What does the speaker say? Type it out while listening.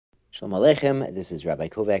Shalom Aleichem, this is Rabbi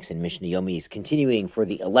Kovacs, and Mishnah Yomi is continuing for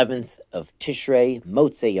the 11th of Tishrei,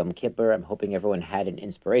 Motzei Yom Kippur. I'm hoping everyone had an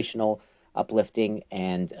inspirational, uplifting,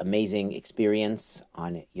 and amazing experience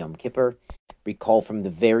on Yom Kippur. Recall from the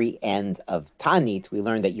very end of Tanit, we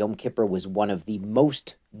learned that Yom Kippur was one of the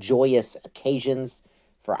most joyous occasions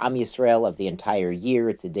for Am Yisrael of the entire year.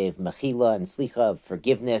 It's a day of Megillah and Slicha, of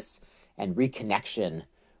forgiveness and reconnection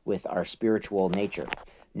with our spiritual nature.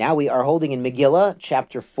 Now we are holding in Megillah,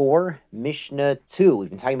 chapter 4, Mishnah 2. We've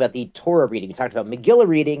been talking about the Torah reading. We talked about Megillah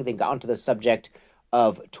reading, then got onto the subject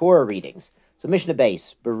of Torah readings. So Mishnah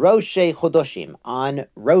base, B'Rosh Chodoshim, on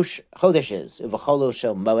Rosh Chodeshes, Uv'cholo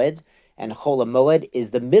Shel Moed, and Chol Moed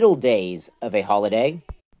is the middle days of a holiday.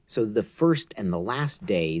 So the first and the last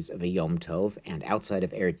days of a Yom Tov, and outside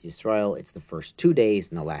of Eretz Yisrael, it's the first 2 days,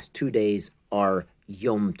 and the last 2 days are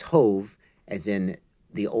Yom Tov, as in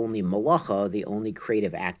the only malacha, the only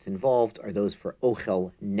creative acts involved are those for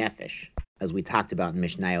ochel nefesh. As we talked about in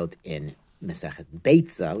Mishnayot in Masechet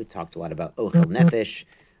Beitza, we talked a lot about ochel nefesh,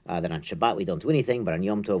 that on Shabbat we don't do anything, but on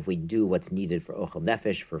Yom Tov we do what's needed for ochel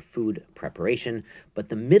nefesh, for food preparation. But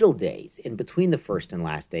the middle days, in between the first and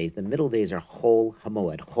last days, the middle days are chol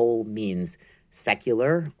hamoed. Chol means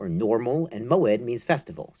secular or normal, and moed means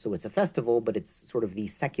festival. So it's a festival, but it's sort of the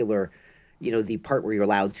secular, the part where you're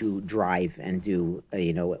allowed to drive and do,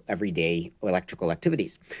 everyday electrical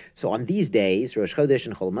activities. So on these days, Rosh Chodesh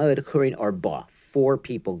and Chol Moed, Churin Arba, 4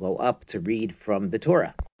 people go up to read from the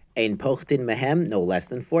Torah. Ein pochtin mehem, no less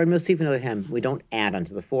than 4, and mosifin lehem, we don't add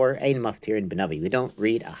onto the 4. Ein maftirin b'navi, we don't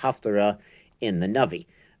read a haftarah in the Navi,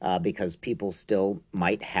 because people still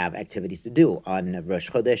might have activities to do. On Rosh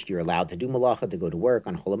Chodesh, you're allowed to do malacha, to go to work.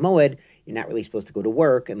 On Chol Moed, you're not really supposed to go to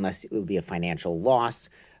work unless it would be a financial loss.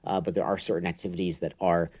 But there are certain activities that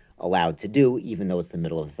are allowed to do, even though it's the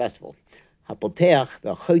middle of the festival. Hapoteach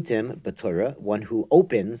v'chotem b'Torah, one who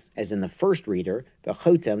opens, as in the first reader,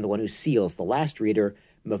 v'chotem, the one who seals, the last reader,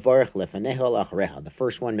 mevarech lefaneha l'achareha. The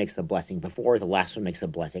first one makes the blessing before, the last one makes the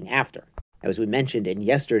blessing after. As we mentioned in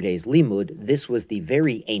yesterday's limud, this was the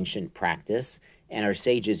very ancient practice, and our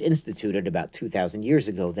sages instituted about 2,000 years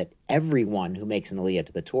ago, that everyone who makes an aliyah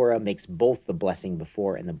to the Torah makes both the blessing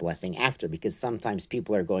before and the blessing after, because sometimes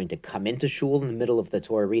people are going to come into shul in the middle of the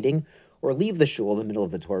Torah reading, or leave the shul in the middle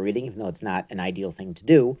of the Torah reading, even though it's not an ideal thing to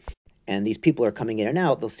do. And these people are coming in and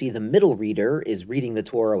out. They'll see the middle reader is reading the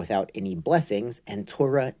Torah without any blessings, and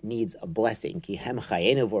Torah needs a blessing. Ki hem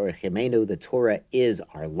chayenu v'orechimenu, the Torah is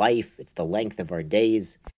our life. It's the length of our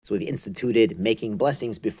days. So we've instituted making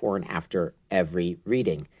blessings before and after every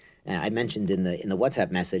reading. I mentioned in the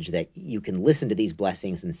WhatsApp message that you can listen to these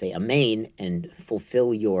blessings and say Amen and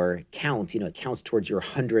fulfill your count. It counts towards your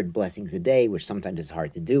 100 blessings a day, which sometimes is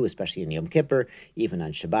hard to do, especially in Yom Kippur, even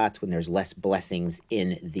on Shabbat when there's less blessings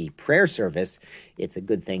in the prayer service. It's a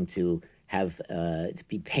good thing to have to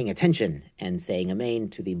be paying attention and saying Amen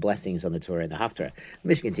to the blessings on the Torah and the Haftarah. The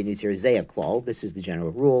Mishnah continues here, Zeh Klal, this is the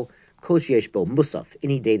general rule, Kol sheyesh bo musaf,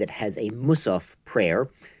 any day that has a musaf prayer,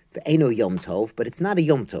 Ve'eno Yom Tov, but it's not a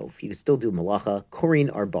Yom Tov. You can still do malacha.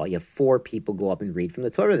 Korin Arba, you have 4 people go up and read from the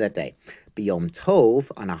Torah that day. B'Yom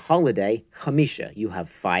Tov, on a holiday, Chamisha, you have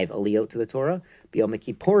 5 aliyot to the Torah. B'Yom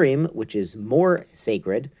Kippurim, which is more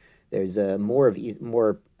sacred, there's more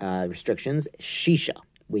restrictions. Shisha,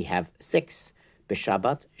 we have 6.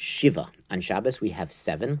 B'Shabbat, Shiva. On Shabbos, we have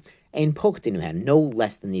 7. Ein Pochtinuhem, no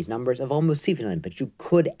less than these numbers of almost Sifinim, but you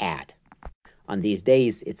could add. On these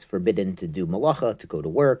days, it's forbidden to do malacha, to go to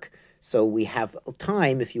work. So we have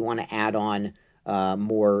time, if you want to add on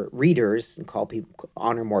more readers and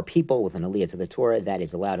honor more people with an aliyah to the Torah, that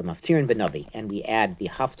is allowed. A maftirin b'navi, and we add the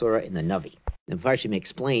haftarah in the navi. The Mepharshim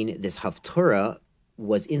explain this haftarah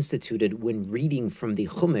was instituted when reading from the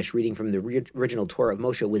Chumash, reading from the original Torah of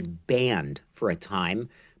Moshe, was banned for a time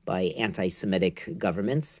by anti-Semitic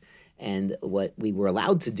governments. And what we were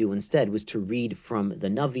allowed to do instead was to read from the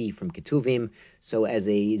Navi, from Ketuvim. So as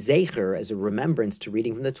a zecher, as a remembrance to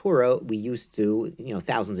reading from the Torah, we used to,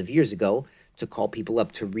 thousands of years ago, to call people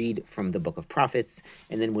up to read from the Book of Prophets.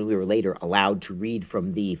 And then when we were later allowed to read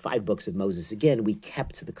from the 5 books of Moses again, we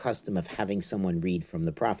kept the custom of having someone read from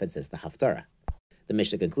the prophets as the Haftarah. The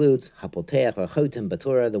Mishnah concludes, Hapoteach v'chotem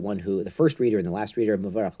b'Torah, the first reader and the last reader,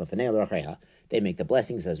 Mevarach lefanei l'racheha, they make the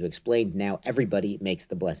blessings, as we explained. Now everybody makes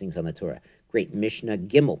the blessings on the Torah. Great Mishnah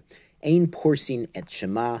Gimel. Ein porsin et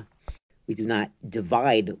Shema. We do not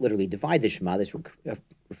literally divide the Shema. This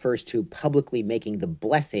refers to publicly making the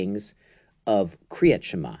blessings of Kriyat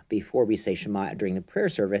Shema. Before we say Shema during the prayer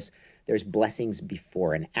service, there's blessings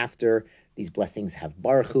before and after. These blessings have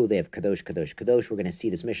Baruch Hu, they have Kadosh, Kadosh, Kadosh. We're going to see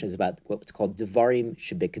this Mishnah is about what's called Devarim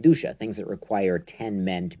Shebekadusha, things that require 10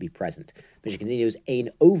 men to be present. Mishnah continues, Ein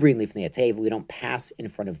Ovrin Lifnei Hatev, we don't pass in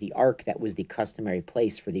front of the ark. That was the customary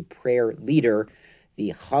place for the prayer leader,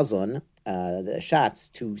 the Chazon, the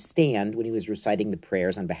Shatz, to stand when he was reciting the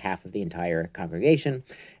prayers on behalf of the entire congregation.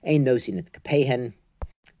 Ein Nosin et Kapehen,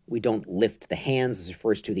 we don't lift the hands. This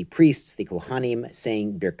refers to the priests, the Kohanim,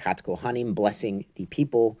 saying Birkat Kohanim, blessing the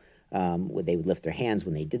people. They would lift their hands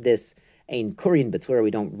when they did this. Ein Korin b'Torah, we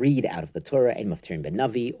don't read out of the Torah. Ein Maftirin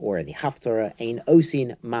b'Navi, or the Haftarah. Ein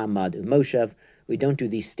Osin Ma'amad U'Moshev, we don't do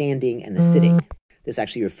the standing and the sitting. This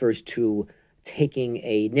actually refers to taking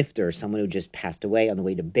a nifter, someone who just passed away, on the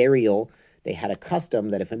way to burial. They had a custom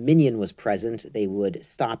that if a minyan was present, they would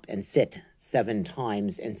stop and sit 7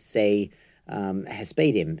 times and say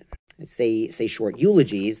Hespedim, say short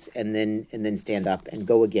eulogies, and then stand up and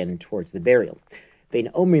go again towards the burial. Vein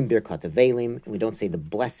omrim birkat avelim, we don't say the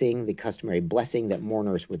blessing, the customary blessing that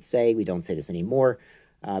mourners would say. We don't say this anymore.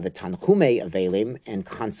 The tanchume avelim, and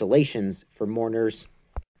consolations for mourners.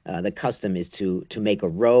 The custom is to make a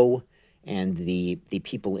row, and the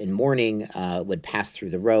people in mourning would pass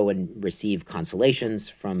through the row and receive consolations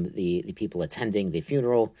from the people attending the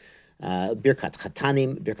funeral. Birkat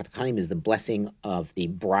Chatanim is the blessing of the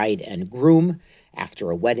bride and groom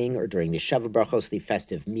after a wedding or during the Sheva Brachos, the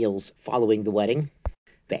festive meals following the wedding.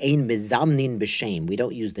 Ve'ein mizamnin b'shem, we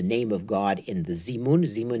don't use the name of God in the zimun.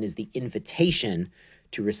 Zimun is the invitation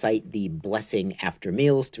to recite the blessing after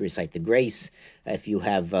meals, to recite the grace. If you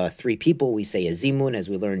have 3 people, we say a zimun, as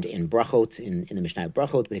we learned in Brachot, in the Mishnah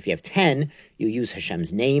Brachot. But if you have 10, you use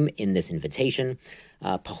Hashem's name in this invitation.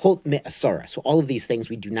 Pachot me'asara. So all of these things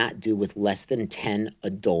we do not do with less than 10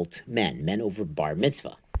 adult men over bar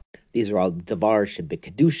mitzvah. These are all davar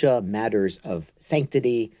shebekadusha, matters of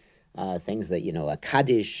sanctity, things that, a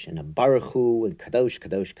kaddish and a baruch hu and kadosh,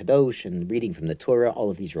 kadosh, kadosh, and reading from the Torah. All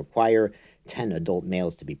of these require 10 adult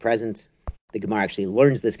males to be present. The Gemara actually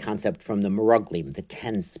learns this concept from the Meraglim. The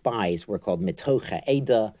 10 spies were called mitocha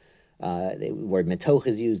eda. The word mitoch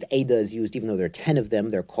is used, eda is used. Even though there are 10 of them,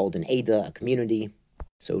 they're called an eda, a community.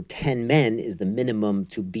 So 10 men is the minimum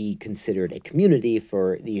to be considered a community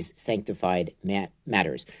for these sanctified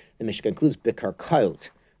matters. The Mishnah concludes, Bikarkayot,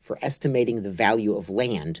 for estimating the value of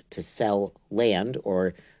land, to sell land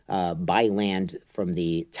or buy land from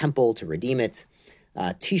the temple to redeem it.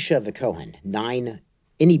 Tisha v'Kohen, 9,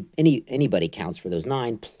 anybody counts for those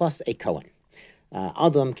 9, plus a Kohen.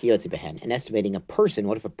 Adam kiyotzi behen, and estimating a person.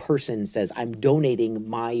 What if a person says, I'm donating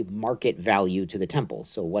my market value to the temple?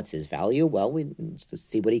 So what's his value? Well, we just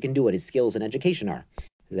see what he can do, what his skills and education are.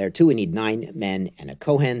 There too, we need 9 men and a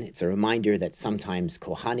Kohen. It's a reminder that sometimes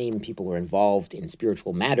Kohanim, people who are involved in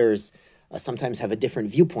spiritual matters, sometimes have a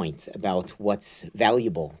different viewpoint about what's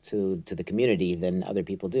valuable to the community than other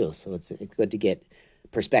people do. So it's good to get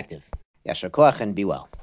perspective. Yashar koach and be well.